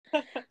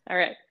All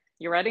right.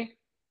 You ready?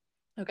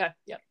 Okay.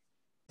 Yep.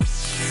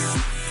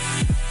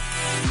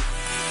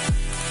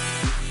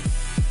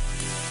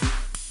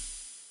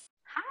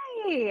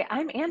 Hi,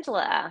 I'm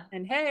Angela,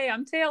 And hey,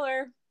 I'm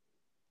Taylor.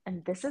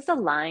 and this is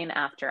Align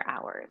After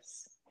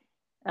Hours.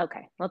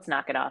 Okay, let's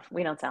knock it off.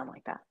 We don't sound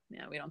like that.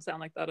 Yeah, we don't sound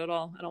like that at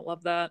all. I don't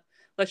love that.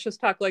 Let's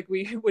just talk like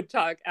we would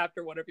talk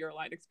after one of your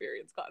Align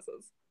experience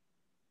classes.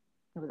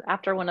 It was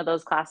after one of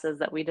those classes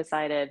that we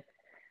decided,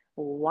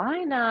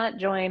 why not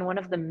join one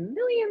of the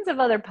millions of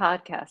other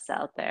podcasts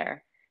out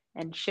there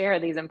and share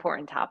these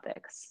important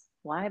topics?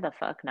 Why the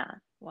fuck not?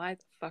 Why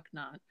the fuck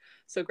not?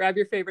 So grab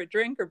your favorite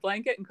drink or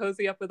blanket and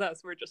cozy up with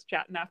us. We're just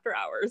chatting after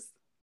hours.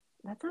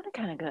 That sounded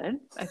kind of good,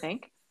 I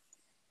think.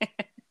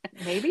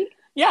 Maybe?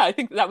 Yeah, I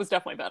think that was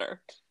definitely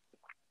better.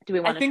 Do we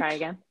want to try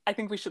again? I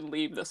think we should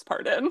leave this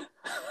part in.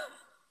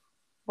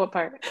 What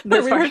part?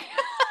 This part.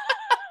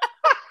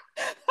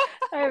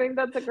 I think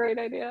that's a great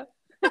idea.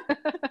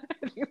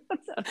 That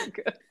sounds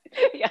good.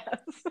 Yes.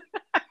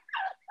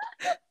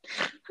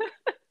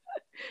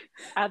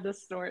 Add the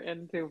snort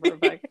in too.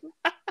 Perfect.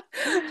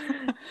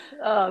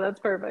 Oh, that's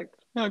perfect.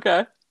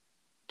 Okay.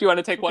 Do you want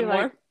to take one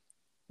more?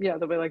 Yeah,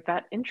 they'll be like,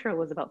 that intro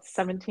was about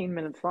 17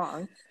 minutes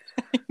long.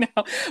 No,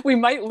 we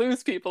might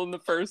lose people in the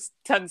first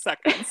 10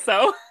 seconds,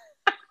 so.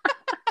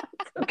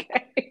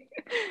 Okay.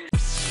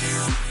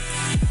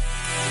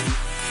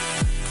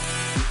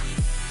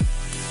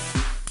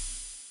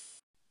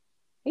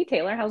 Hey,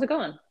 Taylor, how's it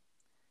going?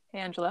 Hey,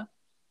 Angela.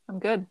 I'm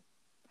good.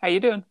 How you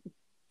doing?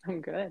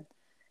 I'm good.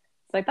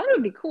 So I thought it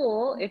would be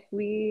cool if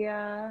we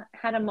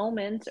had a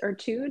moment or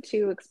two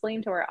to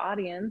explain to our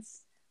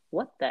audience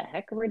what the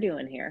heck we're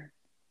doing here.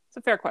 It's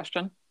a fair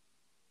question.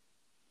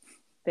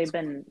 They've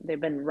been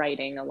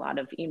writing a lot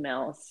of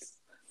emails,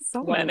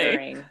 so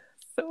many,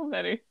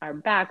 our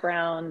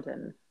background,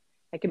 and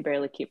I can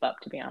barely keep up,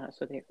 to be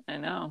honest with you. I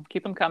know.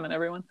 Keep them coming,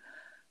 everyone.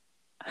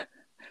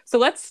 So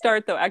let's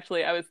start, though.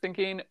 Actually, I was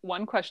thinking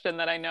one question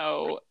that I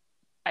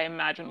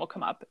imagine will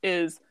come up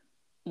is,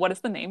 what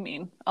does the name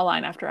mean?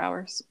 Align After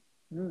Hours.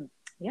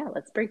 Yeah,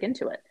 let's break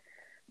into it.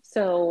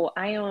 So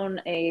I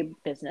own a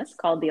business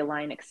called the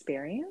Align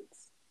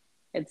Experience.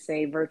 It's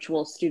a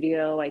virtual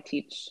studio. I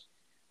teach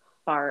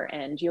barre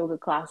and yoga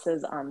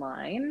classes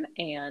online,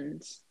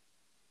 and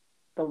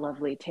the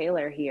lovely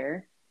Taylor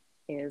here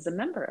is a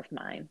member of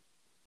mine.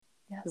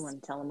 Yes. You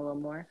want to tell them a little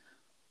more?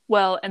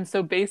 Well, and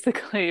so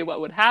basically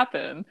what would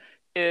happen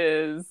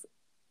is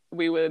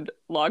we would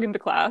log into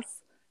class,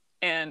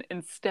 and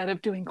instead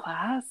of doing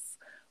class,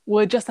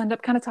 would just end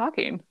up kind of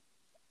talking.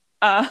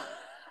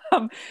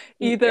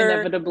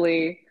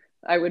 Inevitably,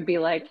 I would be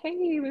like,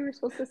 hey, we were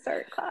supposed to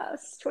start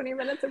class 20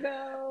 minutes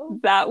ago.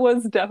 That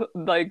was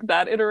like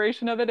that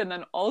iteration of it. And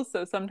then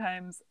also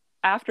sometimes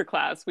after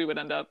class, we would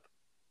end up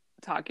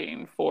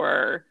talking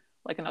for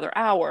like another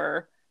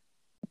hour.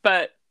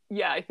 But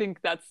yeah, I think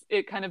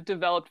it kind of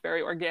developed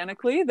very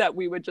organically that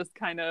we would just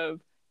kind of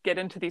get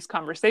into these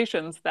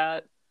conversations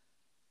that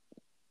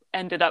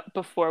ended up,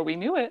 before we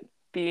knew it,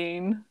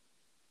 being,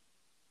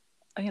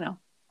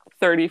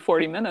 30,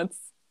 40 minutes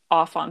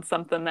off on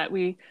something that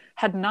we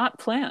had not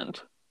planned.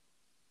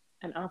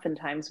 And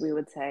oftentimes we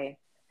would say,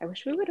 I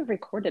wish we would have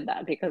recorded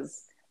that,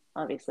 because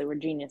obviously we're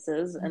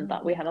geniuses and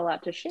thought we had a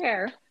lot to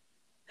share.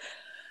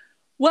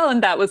 Well,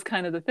 and that was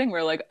kind of the thing.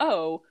 We're like,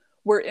 oh,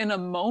 we're in a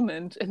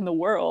moment in the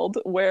world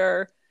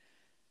where,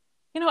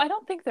 I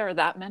don't think there are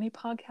that many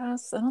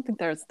podcasts. I don't think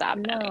there's that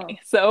many.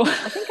 So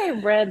I think I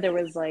read there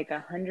was like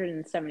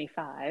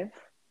 175.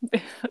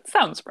 It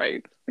sounds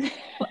right.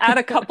 Add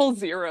a couple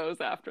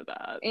zeros after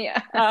that.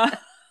 Yeah.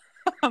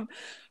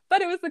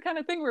 But it was the kind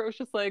of thing where it was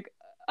just like,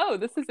 oh,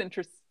 this is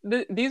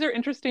interesting. These are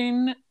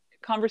interesting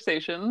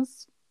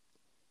conversations.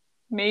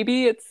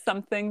 Maybe it's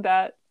something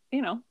that,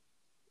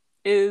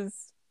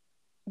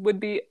 would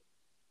be,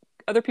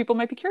 other people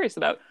might be curious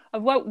about,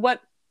 of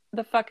what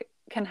the fuck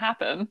can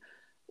happen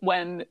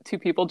when two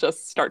people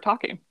just start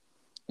talking.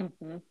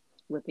 Mm-hmm.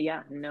 With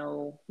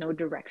no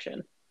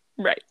direction.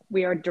 Right.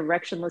 We are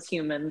directionless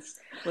humans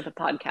with a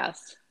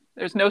podcast.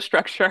 There's no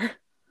structure.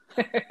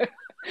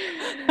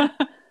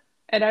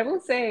 And I will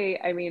say,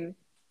 I mean,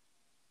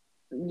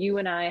 you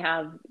and I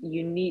have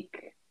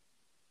unique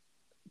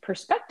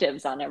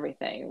perspectives on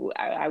everything.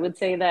 I would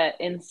say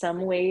that in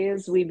some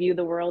ways we view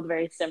the world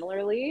very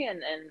similarly,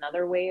 and in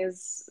other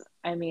ways,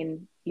 I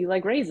mean, you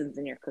like raisins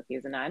in your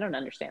cookies, and I don't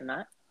understand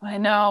that. I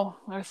know.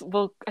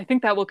 Well, I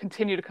think that will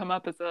continue to come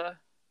up as a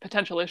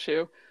potential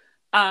issue.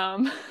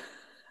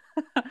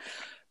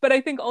 But I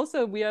think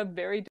also we have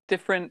very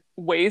different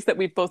ways that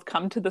we've both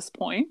come to this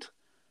point.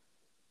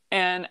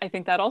 And I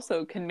think that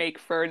also can make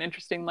for an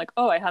interesting, like,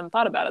 oh, I hadn't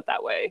thought about it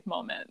that way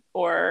moment.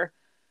 Or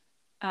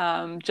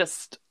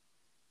just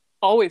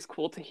always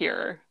cool to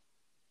hear,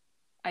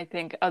 I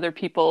think, other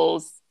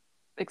people's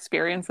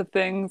experience of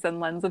things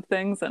and lens of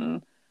things,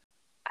 and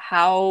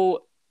how,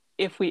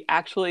 if we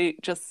actually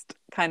just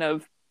kind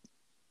of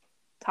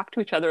talk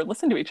to each other and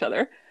listen to each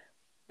other,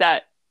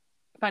 that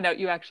find out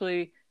you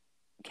actually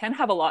can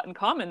have a lot in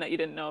common that you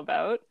didn't know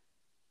about,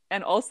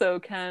 and also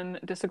can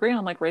disagree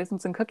on like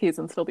raisins and cookies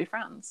and still be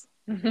friends.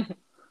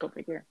 Go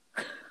figure.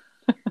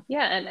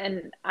 Yeah,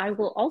 and I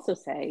will also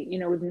say,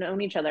 we've known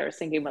each other. I was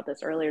thinking about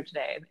this earlier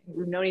today.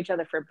 We've known each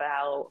other for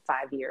about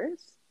 5 years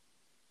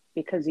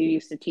because you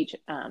used to teach.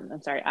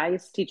 I'm sorry, I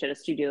used to teach at a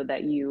studio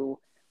that you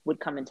would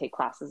come and take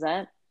classes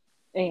at,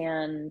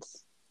 and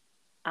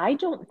I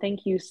don't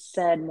think you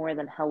said more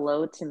than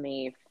hello to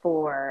me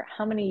for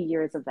how many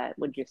years of that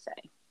would you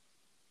say?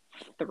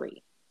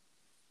 Three.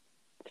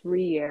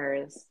 3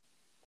 years.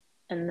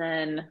 And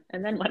then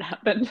what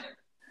happened?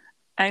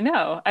 I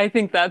know. I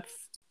think that's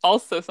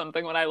also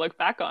something when I look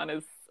back on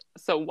is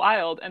so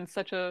wild and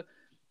such a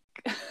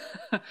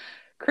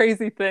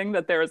crazy thing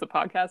that there is a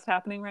podcast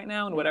happening right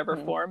now in whatever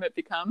Mm-hmm. form it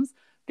becomes.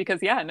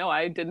 Because yeah, no,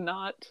 I did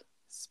not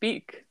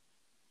speak.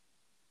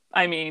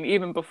 I mean,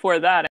 even before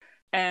that.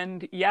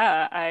 And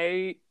yeah,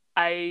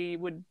 I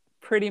would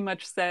pretty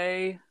much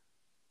say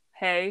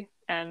hey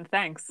and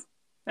thanks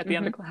at the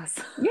end Mm-hmm. of class.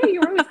 Yeah, you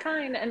were always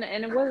kind, and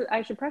it was.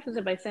 I should preface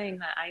it by saying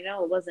that I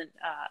know it wasn't.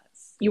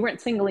 You weren't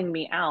singling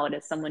me out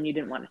as someone you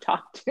didn't want to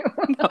talk to.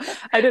 No,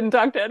 I didn't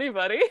talk to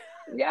anybody.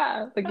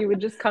 Yeah, like you would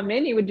just come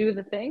in, you would do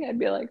the thing. I'd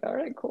be like, all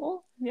right,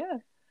 cool. Yeah.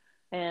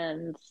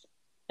 And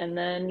and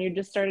then you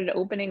just started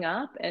opening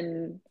up,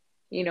 and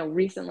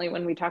recently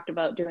when we talked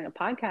about doing a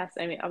podcast,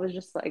 I mean, I was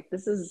just like,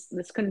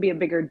 this couldn't be a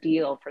bigger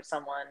deal for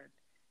someone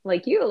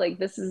like you. Like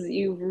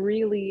you've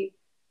really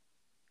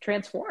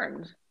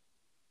transformed.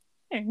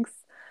 Thanks.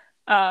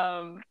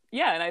 Yeah,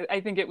 and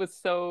I think it was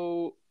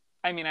so,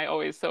 I mean, I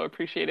always so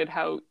appreciated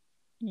how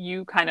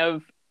you kind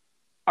of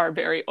are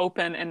very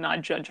open and not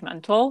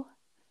judgmental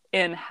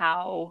in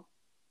how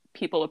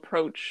people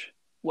approach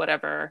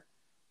whatever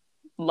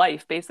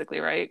life, basically,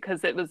 right?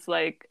 Because it was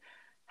like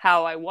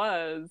how I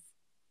was,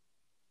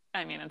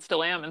 I mean, and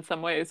still am in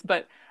some ways,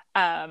 but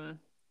um,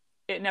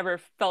 it never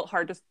felt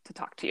hard to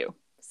talk to you.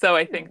 So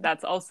I think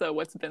that's also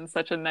what's been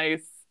such a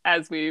nice,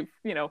 as we've,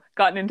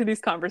 gotten into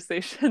these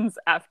conversations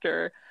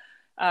after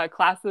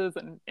classes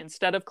and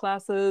instead of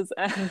classes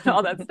and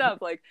all that stuff.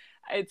 Like,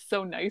 it's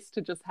so nice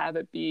to just have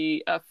it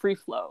be a free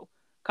flow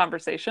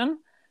conversation.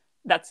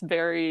 That's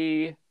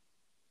been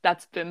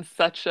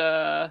such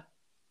a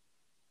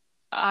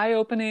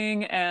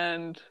eye-opening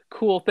and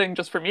cool thing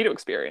just for me to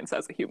experience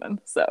as a human.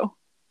 So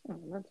Oh,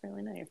 that's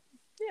really nice.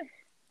 yeah.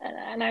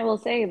 And I will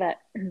say that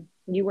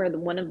you are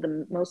one of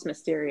the most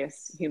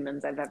mysterious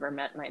humans I've ever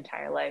met in my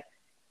entire life.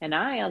 And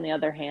I, on the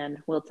other hand,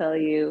 will tell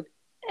you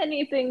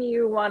anything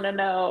you want to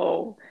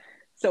know.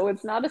 So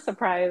it's not a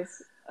surprise,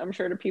 I'm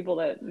sure, to people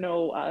that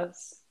know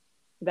us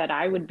that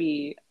I would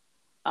be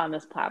on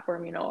this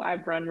platform.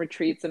 I've run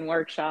retreats and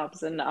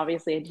workshops, and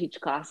obviously I teach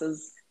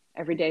classes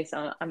every day.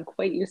 So I'm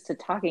quite used to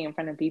talking in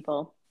front of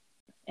people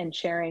and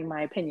sharing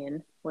my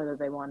opinion, whether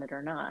they want it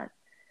or not.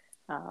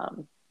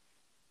 Um,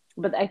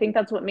 but I think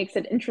that's what makes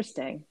it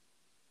interesting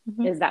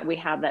Mm-hmm. is that we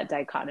have that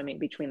dichotomy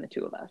between the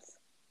two of us.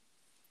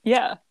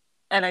 Yeah.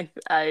 And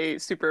I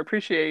super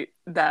appreciate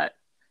that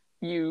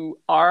you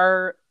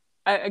are,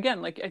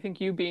 again, like I think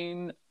you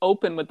being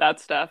open with that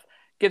stuff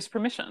gives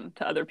permission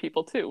to other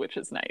people too, which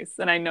is nice.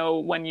 And I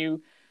know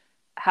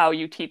how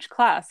you teach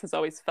class has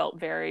always felt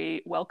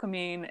very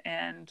welcoming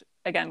and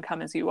again,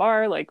 come as you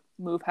are, like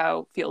move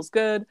how feels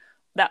good.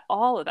 That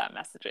all of that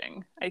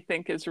messaging, I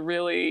think, is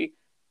really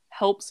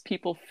helps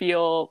people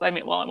feel. I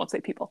mean, well, I won't say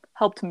people,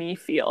 helped me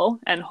feel,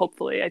 and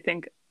hopefully I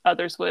think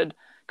others could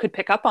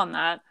pick up on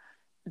that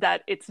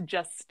it's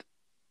just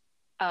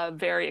a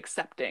very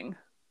accepting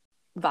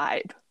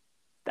vibe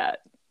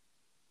that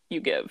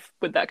you give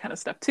with that kind of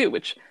stuff too,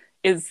 which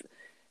is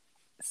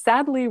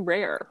sadly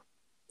rare.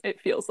 It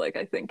feels like,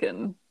 I think,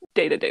 in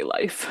day-to-day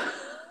life.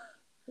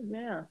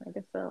 Yeah, I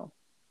guess so.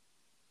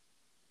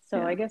 So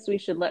Yeah. I guess we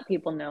should let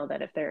people know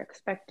that if they're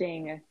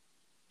expecting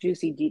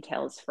juicy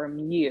details from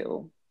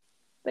you,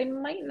 they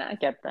might not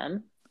get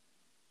them.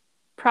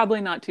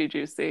 Probably not too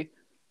juicy.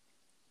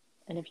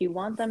 And if you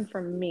want them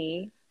from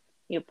me,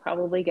 you'll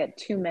probably get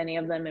too many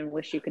of them and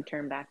wish you could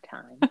turn back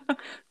time.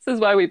 This is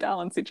why we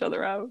balance each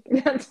other out.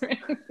 That's right.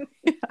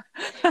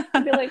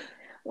 You'd be like,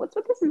 what's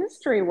with this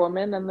mystery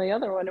woman and the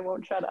other one who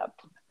won't shut up?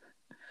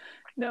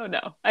 No,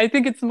 no. I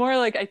think it's more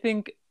like, I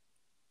think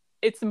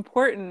it's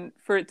important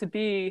for it to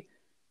be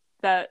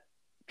that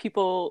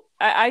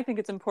I think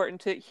it's important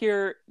to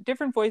hear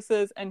different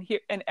voices and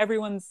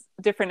everyone's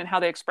different in how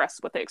they express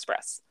what they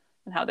express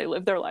and how they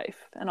live their life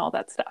and all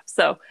that stuff.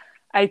 So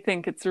I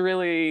think it's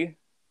really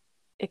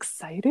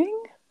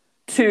exciting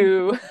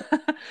to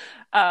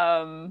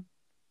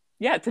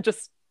yeah, to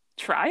just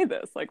try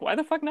this. Like, why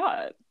the fuck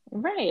not?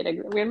 Right.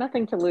 We have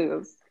nothing to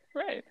lose.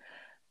 Right.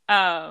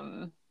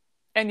 Um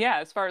and yeah,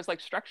 as far as like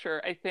structure,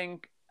 I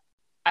think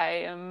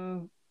I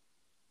am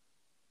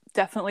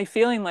definitely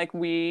feeling like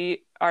these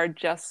are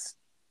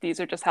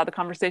just how the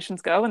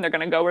conversations go and they're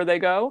going to go where they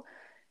go.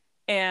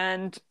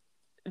 And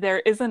there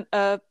is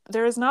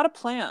not a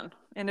plan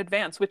in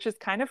advance, which is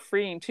kind of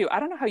freeing too. I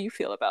don't know how you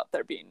feel about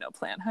there being no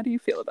plan. How do you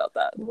feel about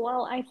that?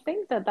 Well, I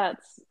think that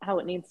that's how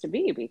it needs to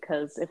be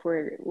because if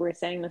we're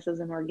saying this is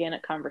an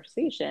organic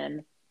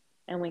conversation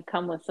and we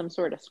come with some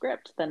sort of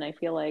script, then I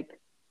feel like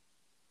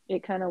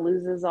it kind of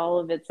loses all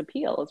of its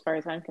appeal as far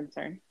as I'm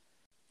concerned.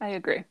 I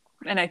agree.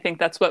 And I think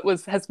that's what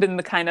has been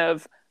the kind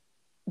of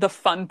the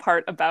fun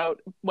part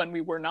about when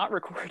we were not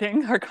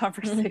recording our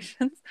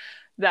conversations,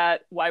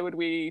 that why would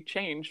we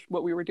change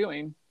what we were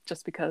doing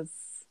just because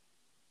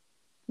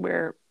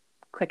we're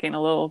clicking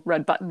a little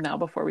red button now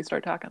before we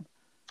start talking.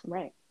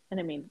 Right. And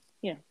I mean,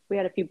 we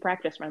had a few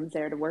practice runs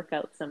there to work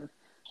out some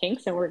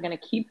kinks, and we're going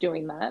to keep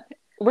doing that.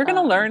 We're going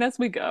to learn as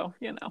we go,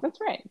 you know. That's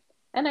right.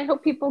 And I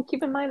hope people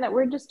keep in mind that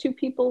we're just two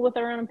people with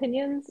our own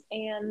opinions,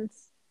 and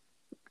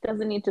it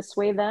doesn't need to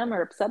sway them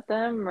or upset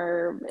them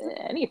or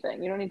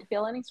anything. You don't need to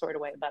feel any sort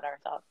of way about our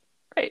thoughts.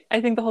 Right.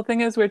 I think the whole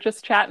thing is we're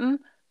just chatting,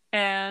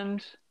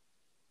 and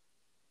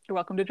you're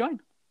welcome to join.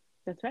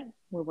 That's right.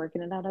 We're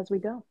working it out as we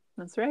go.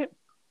 That's right.